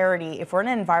go to parity if we're in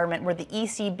an environment where the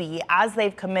ECB, as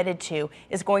they've committed to,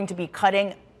 is going to be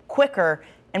cutting quicker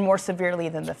and more severely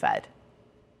than the Fed?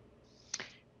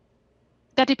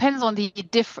 That depends on the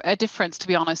difference, to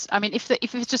be honest. I mean, if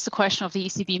it's just a question of the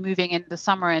ECB moving in the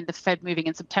summer and the Fed moving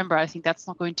in September, I think that's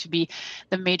not going to be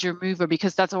the major mover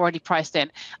because that's already priced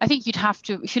in. I think you'd have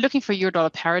to, if you're looking for euro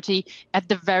dollar parity, at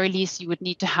the very least, you would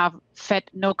need to have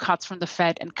no cuts from the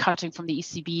Fed and cutting from the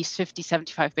ECB's 50,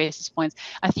 75 basis points.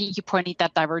 I think you probably need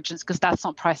that divergence because that's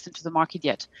not priced into the market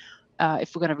yet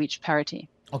if we're going to reach parity.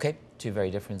 Okay, two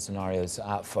very different scenarios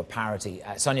for parity.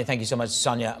 Sonja, thank you so much.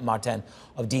 Sonja Marten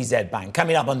of DZ Bank.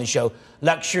 Coming up on the show,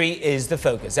 luxury is the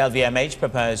focus. LVMH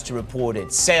prepares to report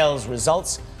its sales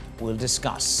results. We'll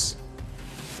discuss.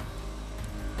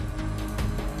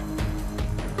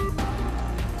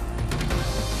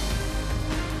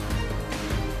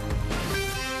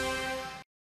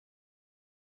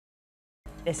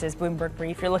 This is Bloomberg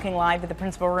Brief. You're looking live at the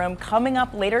Principal Room. Coming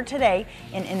up later today,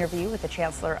 an interview with the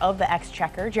Chancellor of the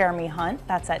Exchequer, Jeremy Hunt.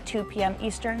 That's at 2 p.m.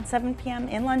 Eastern, 7 p.m.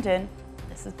 in London.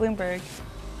 This is Bloomberg.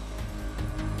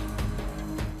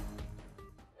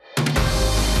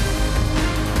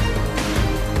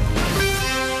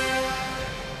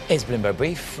 It's Bloomberg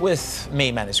Brief with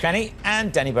me, Manus Granny,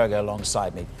 and Danny Berger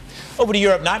alongside me. Over to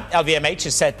Europe now. LVMH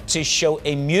is set to show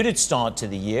a muted start to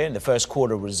the year in the first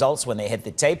quarter results when they hit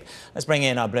the tape. Let's bring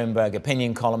in our Bloomberg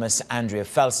opinion columnist, Andrea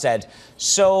Felsted.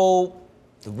 So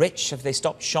the rich, have they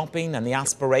stopped shopping, and the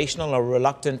aspirational or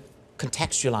reluctant?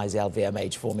 Contextualize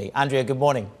LVMH for me. Andrea, good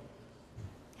morning.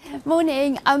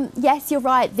 Morning. Yes, you're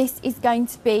right. This is going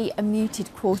to be a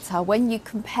muted quarter. When you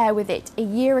compare with it a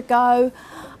year ago,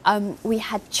 we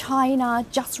had China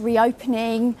just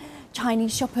reopening.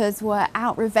 Chinese shoppers were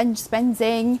out revenge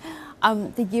spending.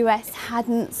 The US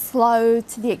hadn't slowed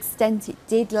to the extent it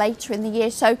did later in the year.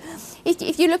 So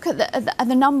if you look at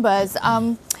the numbers,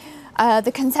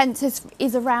 the consensus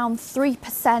is around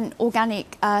 3%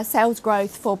 organic sales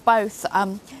growth for both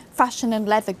fashion and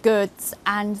leather goods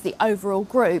and the overall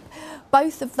group.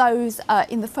 Both of those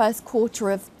in the first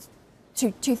quarter of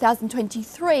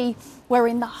 2023 were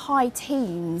in the high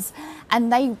teens,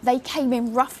 and they came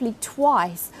in roughly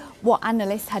twice what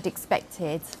analysts had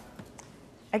expected.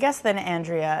 I guess then,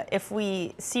 Andrea, if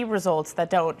we see results that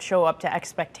don't show up to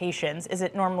expectations, is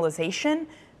it normalization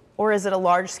or is it a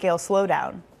large-scale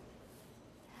slowdown?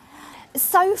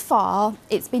 So far,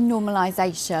 it's been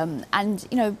normalisation, and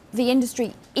the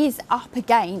industry is up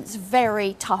against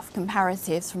very tough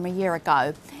comparatives from a year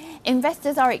ago.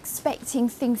 Investors are expecting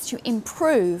things to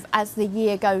improve as the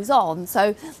year goes on,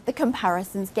 so the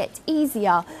comparisons get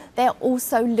easier. They're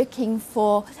also looking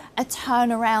for a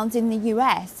turnaround in the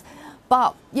US,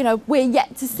 but we're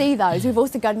yet to see those. We've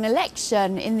also got an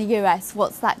election in the US.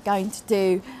 What's that going to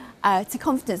do to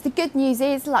confidence? The good news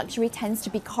is luxury tends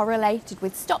to be correlated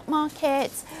with stock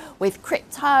markets, with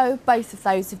crypto. Both of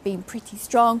those have been pretty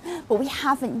strong, but we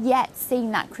haven't yet seen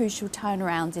that crucial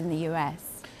turnaround in the US.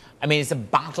 I mean, it's a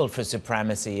battle for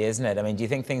supremacy, isn't it? I mean, do you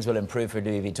think things will improve for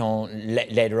Louis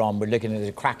Vuitton later on? We're looking at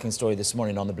a cracking story this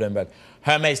morning on the Bloomberg.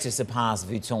 Hermès to surpass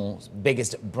Vuitton's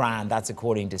biggest brand. That's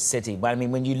according to Citi. Well, I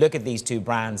mean, when you look at these two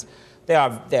brands, they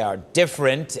are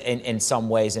different in some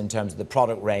ways in terms of the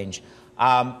product range.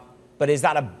 But is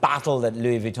that a battle that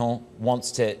Louis Vuitton wants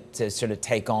to sort of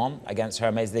take on against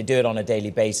Hermès? They do it on a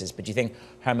daily basis, but do you think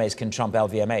Hermès can trump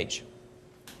LVMH?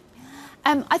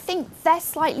 I think they're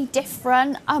slightly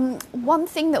different. One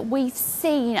thing that we've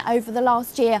seen over the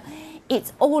last year,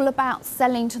 it's all about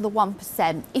selling to the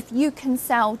 1%. If you can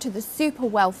sell to the super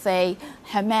wealthy,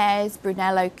 Hermès,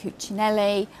 Brunello,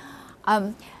 Cucinelli,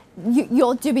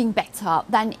 you're doing better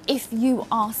than if you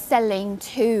are selling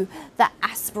to the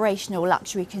aspirational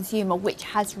luxury consumer, which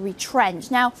has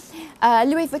retrenched. Now,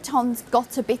 Louis Vuitton's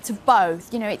got a bit of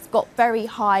both. It's got very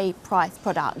high price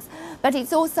products, but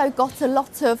it's also got a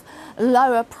lot of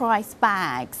lower price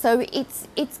bags. So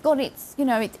it's got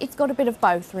a bit of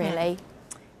both, really.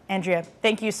 Andrea,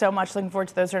 thank you so much. Looking forward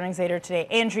to those earnings later today.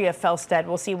 Andrea Felsted,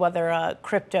 we'll see whether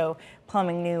crypto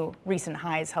plumbing new recent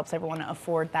highs helps everyone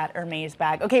afford that Hermès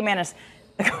bag. Okay, Manus,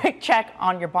 a quick check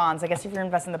on your bonds. I guess if you're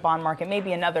investing in the bond market,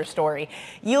 maybe another story.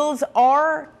 Yields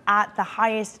are at the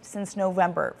highest since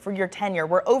November for your 10-year.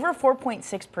 We're over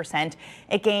 4.6%.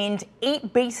 It gained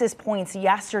 8 basis points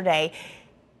yesterday.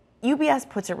 UBS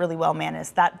puts it really well,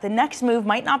 Manis, that the next move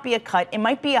might not be a cut, it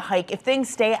might be a hike if things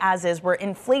stay as is, where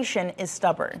inflation is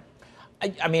stubborn.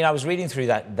 I mean, I was reading through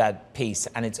that piece,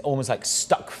 and it's almost like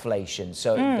stuckflation.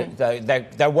 So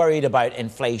they're worried about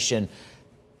inflation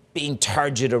being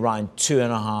turgid around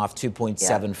 2.5,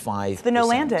 2.75%. It's the no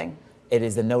landing. It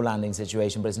is the no landing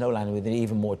situation, but it's no landing with an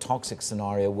even more toxic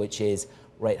scenario, which is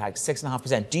rate hike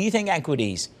 6.5%. Do you think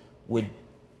equities would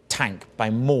tank by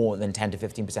more than 10 to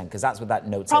 15%? Because that's what that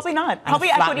note says. Probably not. Probably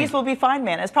equities will be fine,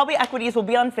 man. It's probably equities will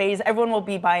be unfazed. Everyone will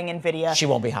be buying Nvidia. She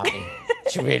won't be happy.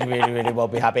 She really, really, really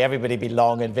won't be happy. Everybody be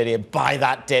long Nvidia. Buy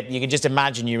that dip. You can just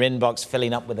imagine your inbox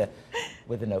filling up with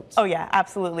the notes. Oh yeah,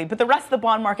 absolutely. But the rest of the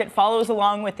bond market follows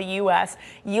along with the U.S.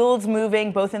 Yields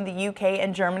moving both in the U.K.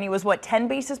 and Germany was 10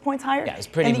 basis points higher? Yeah, it's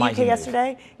pretty in the mighty UK move.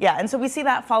 yesterday. Yeah, and so we see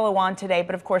that follow on today.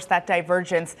 But of course, that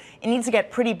divergence, it needs to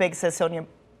get pretty big, says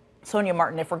Sonja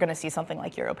Marten, if we're going to see something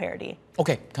like euro parity.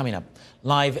 Okay, coming up,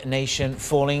 Live Nation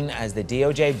falling as the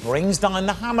DOJ brings down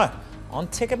the hammer on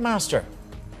Ticketmaster.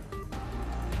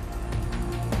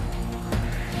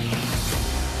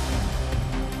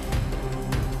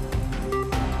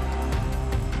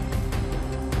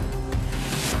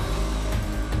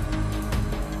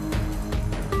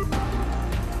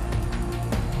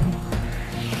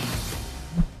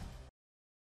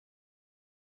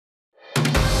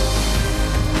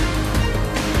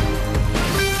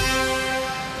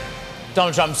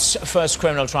 Donald Trump's first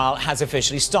criminal trial has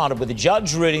officially started, with the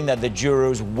judge ruling that the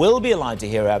jurors will be allowed to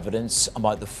hear evidence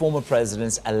about the former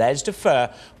president's alleged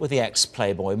affair with the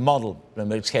ex-Playboy model.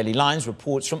 Bloomberg's Kelly Lyons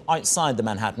reports from outside the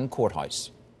Manhattan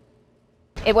courthouse.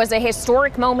 It was a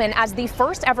historic moment as the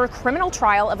first ever criminal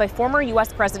trial of a former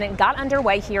U.S. president got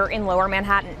underway here in Lower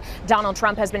Manhattan. Donald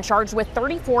Trump has been charged with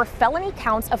 34 felony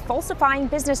counts of falsifying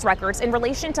business records in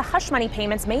relation to hush money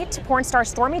payments made to porn star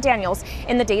Stormy Daniels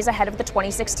in the days ahead of the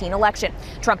 2016 election.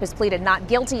 Trump has pleaded not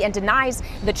guilty and denies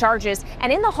the charges,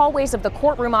 and in the hallways of the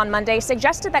courtroom on Monday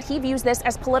suggested that he views this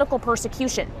as political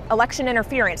persecution, election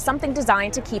interference, something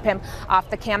designed to keep him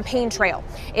off the campaign trail.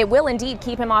 It will indeed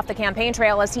keep him off the campaign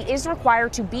trail, as he is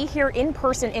required to be here in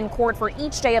person in court for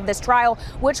each day of this trial,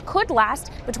 which could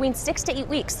last between 6 to 8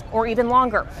 weeks or even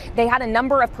longer. They had a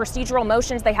number of procedural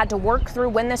motions they had to work through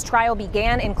when this trial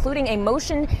began, including a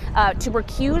motion to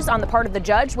recuse on the part of the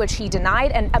judge, which he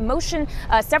denied, and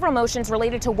several motions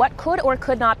related to what could or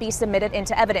could not be submitted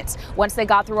into evidence. Once they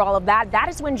got through all of that, that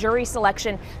is when jury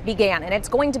selection began, and it's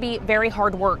going to be very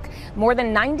hard work. More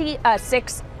than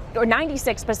 96%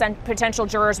 potential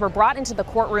jurors were brought into the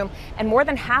courtroom, and more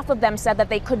than half of them said that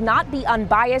they could not be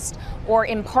unbiased or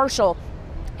impartial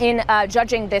in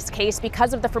judging this case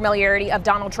because of the familiarity of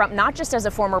Donald Trump, not just as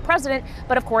a former president,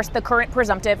 but of course the current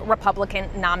presumptive Republican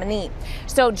nominee.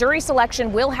 So jury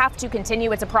selection will have to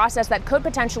continue. It's a process that could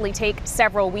potentially take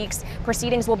several weeks.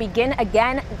 Proceedings will begin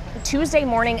again Tuesday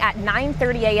morning at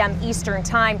 9:30 a.m. Eastern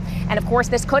time. And of course,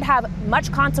 this could have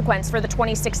much consequence for the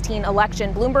 2016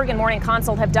 election. Bloomberg and Morning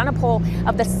Consult have done a poll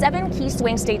of the 7 key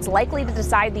swing states likely to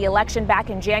decide the election back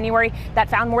in January that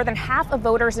found more than half of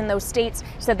voters in those states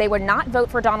said they would not vote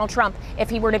for Donald Trump if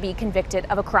he were to be convicted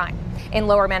of a crime. In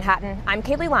Lower Manhattan, I'm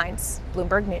Kaylee Lyons,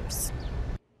 Bloomberg News.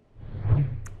 All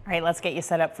right, let's get you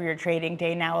set up for your trading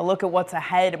day now. A look at what's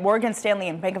ahead. Morgan Stanley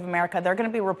and Bank of America, they're going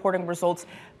to be reporting results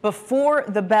before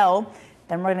the bell.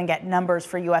 Then we're going to get numbers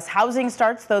for U.S. housing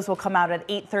starts. Those will come out at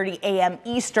 8:30 a.m.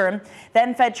 Eastern.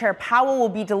 Then Fed Chair Powell will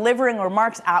be delivering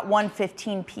remarks at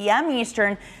 1:15 p.m.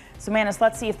 Eastern. So, Manis,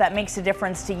 let's see if that makes a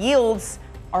difference to yields.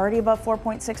 Already above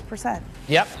 4.6%.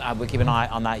 Yep, we'll keep an eye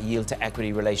on that yield to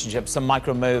equity relationship. Some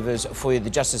micro movers for you. The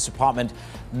Justice Department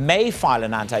may file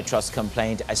an antitrust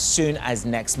complaint as soon as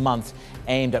next month,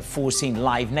 aimed at forcing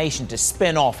Live Nation to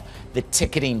spin off the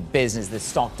ticketing business. The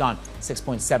stock down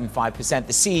 6.75%.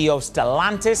 The CEO of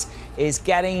Stellantis is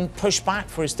getting pushback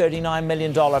for his $39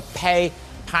 million pay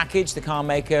package. The car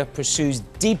maker pursues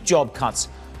deep job cuts.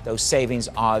 Those savings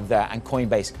are there. And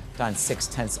Coinbase down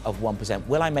 0.6%.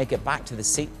 Will I make it back to the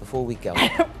seat before we go?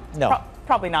 No.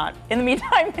 Probably not. In the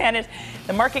meantime, man,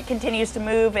 the market continues to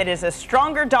move. It is a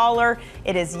stronger dollar.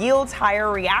 It is yields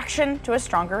higher, reaction to a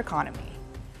stronger economy.